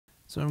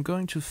So I'm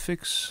going to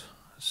fix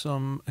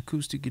some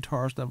acoustic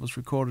guitars that was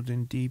recorded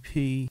in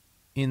DP.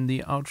 In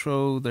the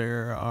outro, they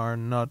are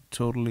not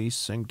totally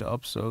synced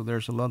up, so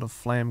there's a lot of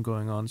flam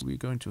going on. So we're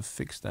going to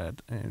fix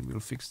that, and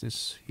we'll fix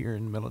this here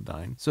in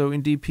Melodyne. So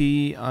in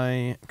DP,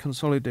 I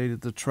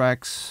consolidated the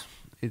tracks.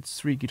 It's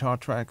 3 guitar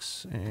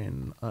tracks,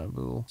 and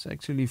it's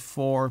actually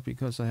 4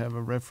 because I have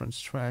a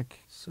reference track.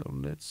 So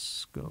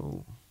let's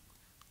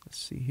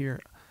see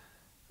here.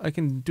 I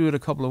can do it a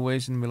couple of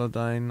ways in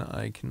Melodyne.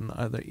 I can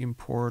either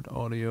import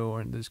audio, or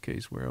in this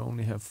case where I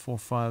only have 4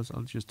 files,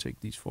 I'll just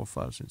take these 4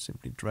 files and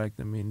simply drag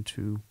them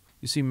into...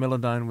 You see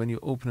Melodyne, when you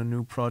open a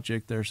new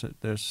project,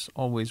 there's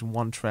always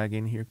one track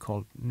in here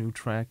called new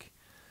track.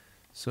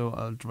 So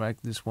I'll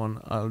drag this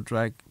one, I'll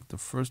drag the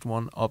first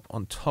one up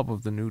on top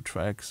of the new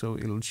track, so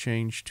it'll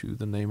change to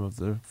the name of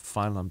the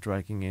file I'm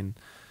dragging in.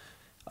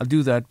 I'll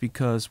do that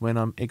because when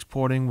I'm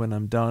exporting, when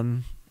I'm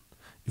done,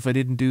 if I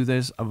didn't do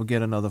this, I would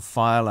get another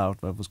file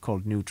out that was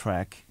called new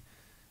track.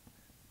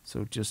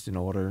 So just in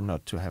order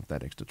not to have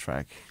that extra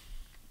track.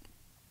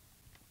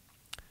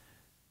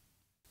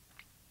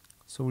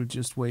 So we'll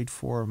just wait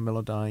for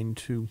Melodyne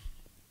to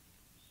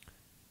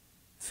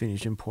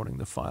finish importing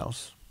the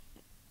files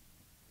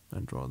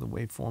and draw the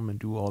waveform and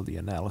do all the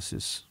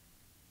analysis.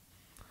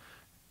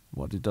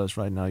 What it does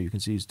right now, you can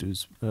see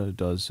it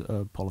does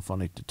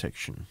polyphonic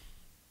detection.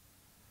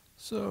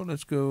 So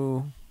let's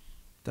go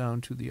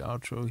down to the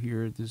outro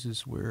here. This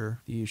is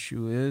where the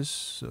issue is.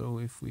 So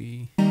if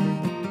we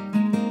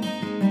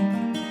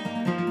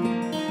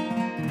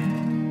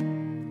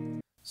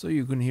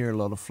you can hear a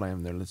lot of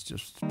flam there. Let's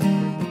just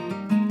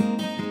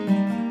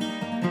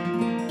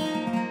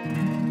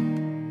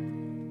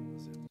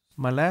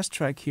my last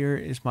track here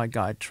is my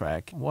guide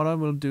track. What I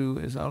will do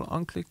is I'll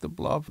unclick the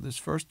blob for this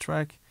first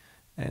track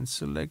and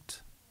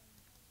select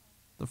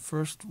the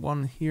first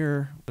one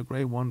here, the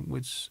gray one,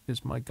 which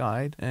is my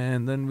guide,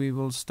 and then we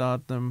will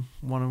start them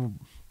one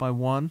by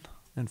one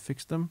and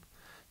fix them.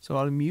 So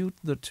I'll mute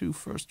the 2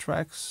 first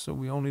tracks, so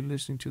we're only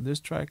listening to this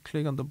track.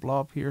 Click on the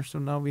blob here, so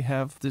now we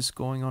have this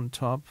going on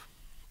top,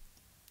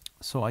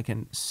 so I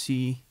can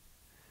see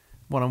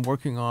what I'm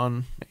working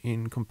on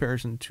in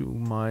comparison to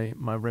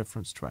my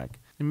reference track.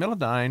 In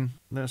Melodyne,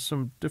 there's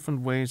some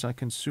different ways I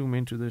can zoom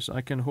into this. I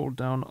can hold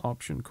down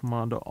Option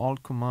Command or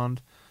Alt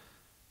Command,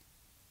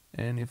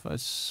 and if I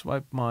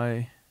swipe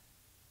my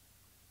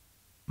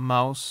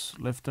mouse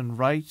left and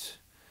right,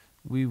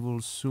 we will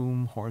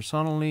zoom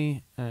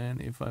horizontally, and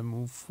if I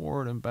move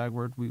forward and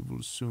backward, we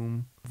will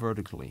zoom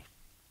vertically.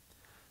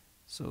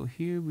 So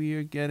here we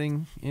are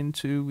getting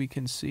into, we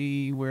can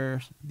see where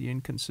the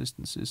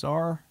inconsistencies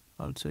are.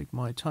 I'll take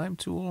my time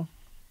tool,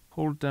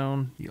 hold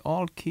down the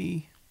Alt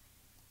key,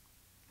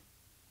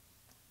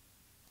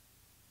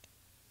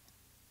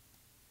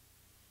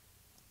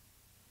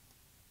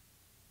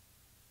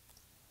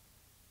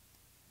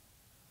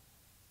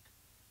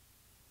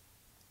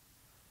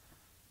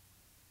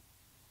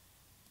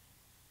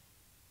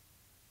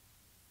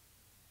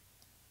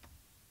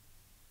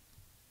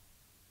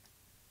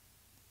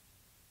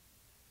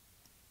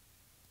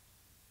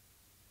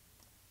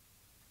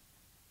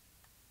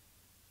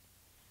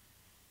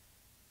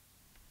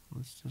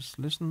 let's just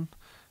listen,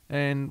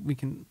 and we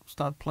can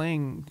start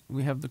playing.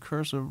 We have the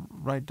cursor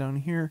right down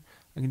here.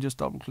 I can just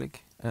double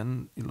click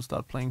and it'll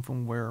start playing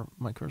from where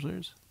my cursor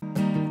is.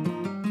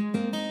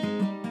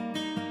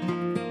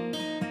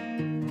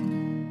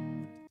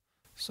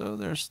 So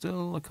there's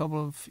still a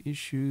couple of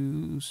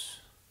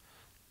issues.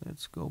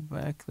 Let's go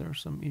back.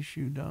 There's some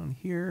issue down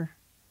here.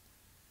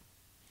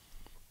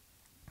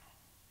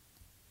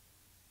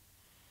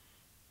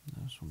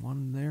 There's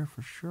one there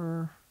for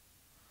sure.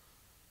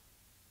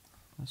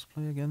 Let's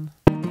play again.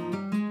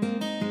 And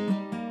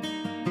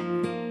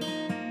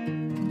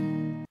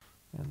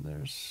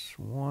there's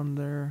one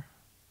there.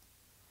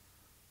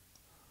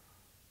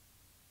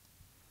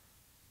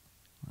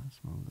 Let's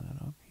move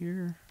that up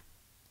here.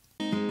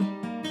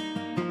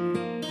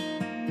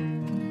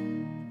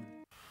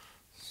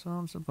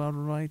 Sounds about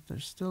right.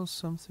 There's still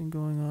something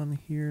going on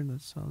here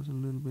that sounds a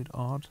little bit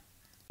odd.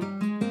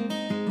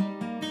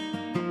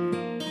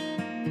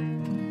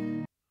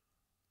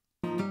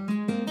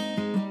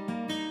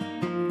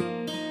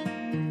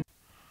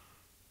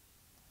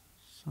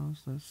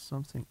 Sounds there's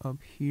something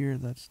up here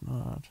that's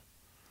not.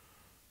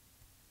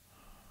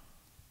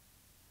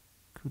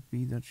 Could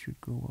be that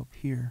should go up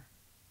here.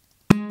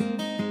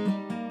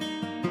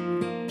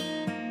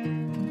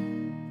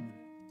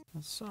 That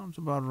sounds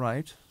about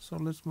right. So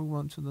let's move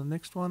on to the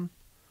next one.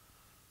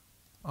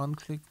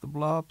 Unclick the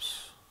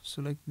blobs.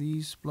 Select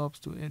these blobs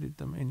to edit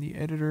them in the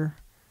editor.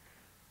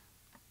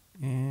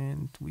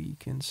 And we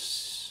can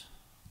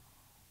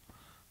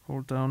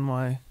hold down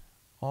my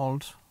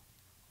Alt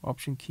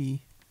Option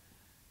key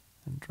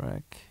and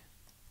drag.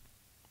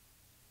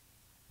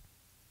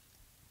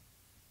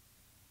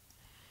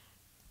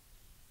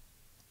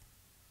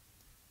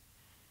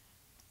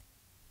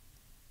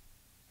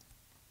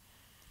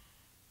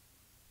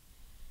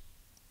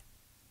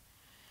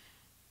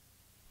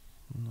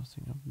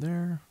 Nothing up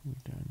there. We're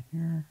down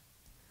here.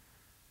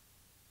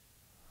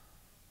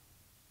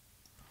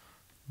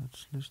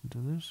 Let's listen to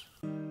this.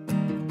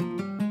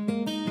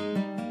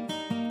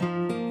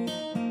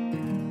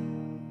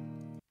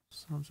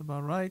 Sounds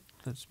about right.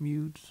 Let's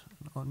mute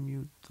and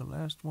unmute the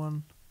last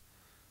one.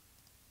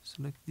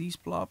 Select these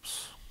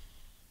blobs.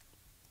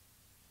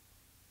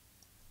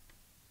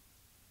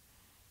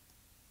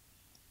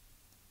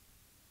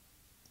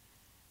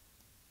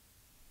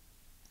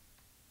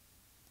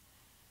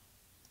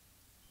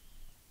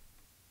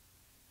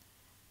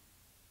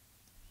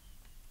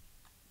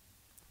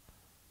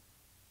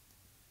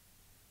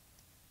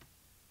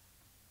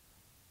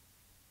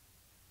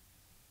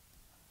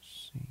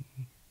 Let's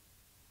see.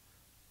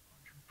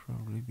 Should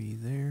probably be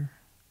there.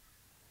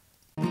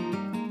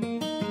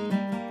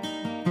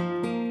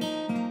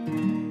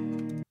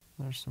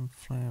 There's some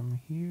flam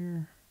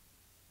here.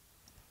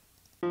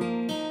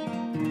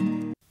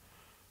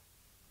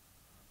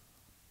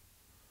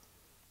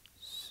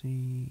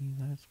 See,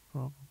 that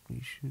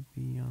probably should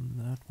be on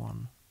that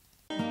one.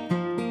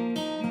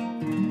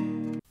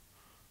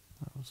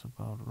 That was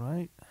about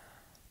right.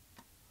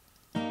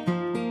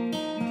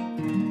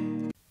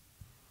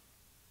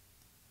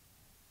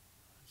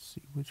 Let's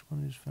see which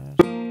one is fast.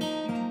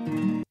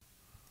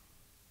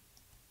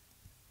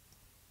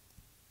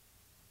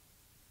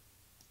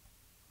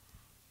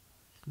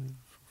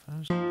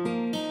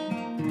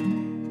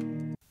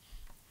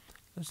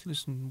 Let's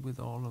listen with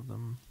all of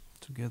them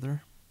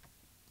together.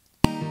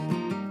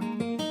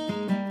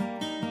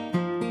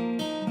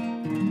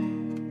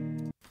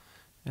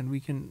 And we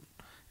can,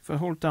 if I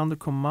hold down the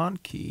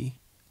command key,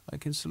 I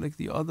can select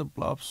the other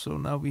blobs. So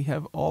now we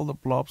have all the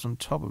blobs on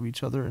top of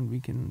each other, and we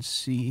can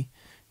see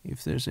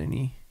if there's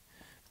any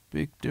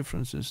big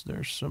differences.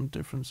 There's some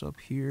difference up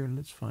here.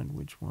 Let's find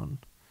which one.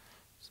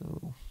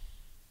 So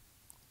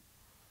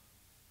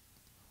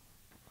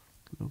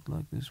it looked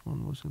like this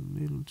one was a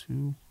little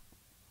too.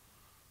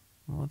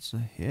 What's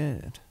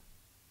ahead?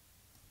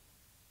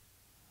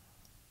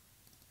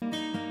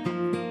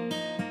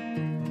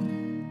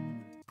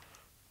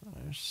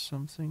 There's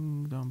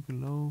something down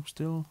below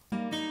still.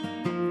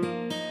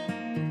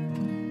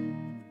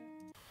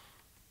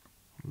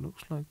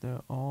 Looks like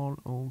they're all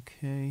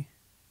okay.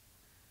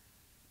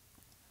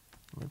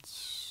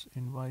 Let's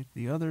invite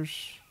the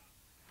others.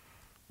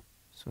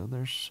 So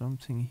there's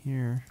something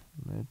here.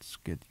 Let's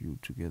get you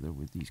together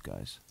with these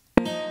guys.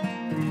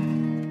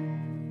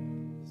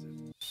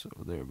 So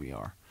there we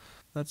are.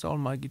 That's all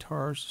my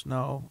guitars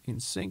now in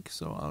sync.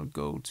 So I'll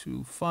go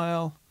to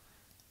File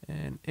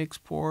and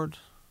Export.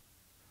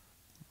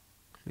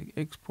 Click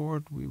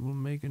Export. We will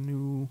make a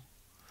new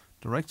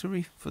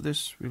directory for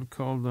this. We'll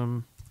call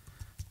them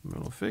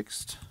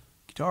Melofixed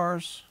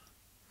Guitars.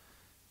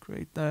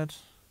 Create that.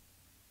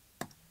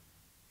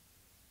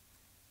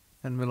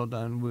 And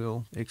Melodyne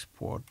will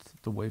export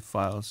the WAV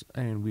files,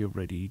 and we are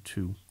ready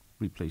to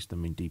replace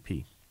them in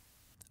DP.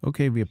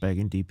 Okay, we are back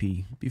in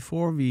DP.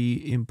 Before we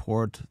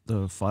import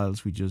the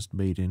files we just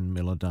made in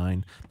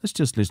Melodyne, let's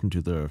just listen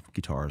to the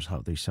guitars, how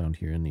they sound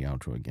here in the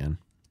outro again.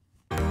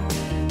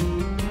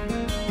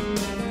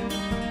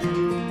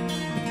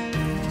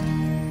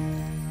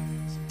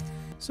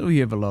 So we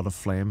have a lot of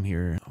flam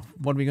here.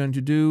 What we're going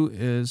to do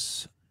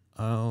is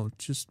I'll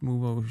just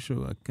move over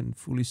so I can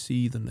fully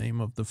see the name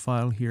of the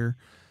file here.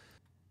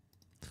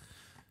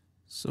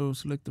 So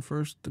select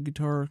the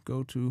guitar,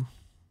 go to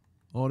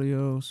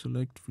Audio,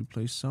 select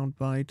Replace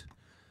Soundbite,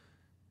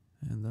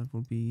 and that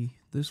will be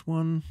this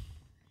one.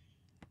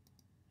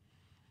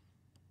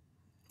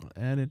 I'll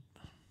add it.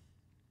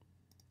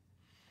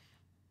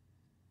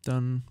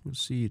 Done. We'll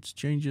see its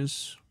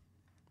changes.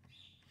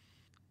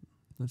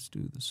 Let's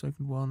do the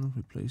second one,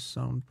 Replace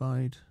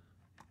Soundbite.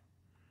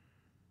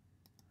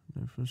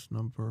 Reference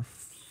number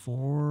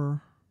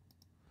 4.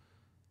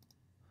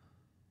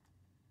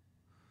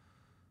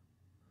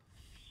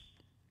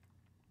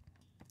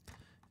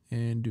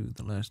 And do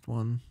the last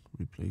one,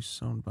 Replace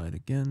Soundbite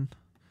again.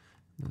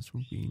 This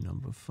will be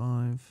number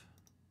 5.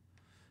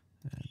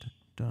 And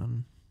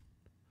done.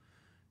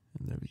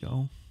 And there we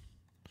go.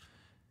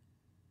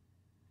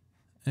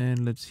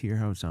 And let's hear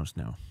how it sounds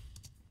now.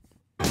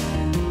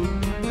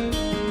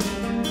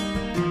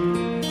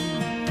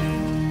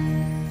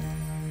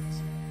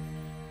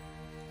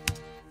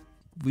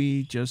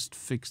 We just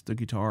fixed the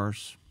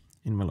guitars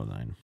in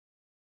Melodyne.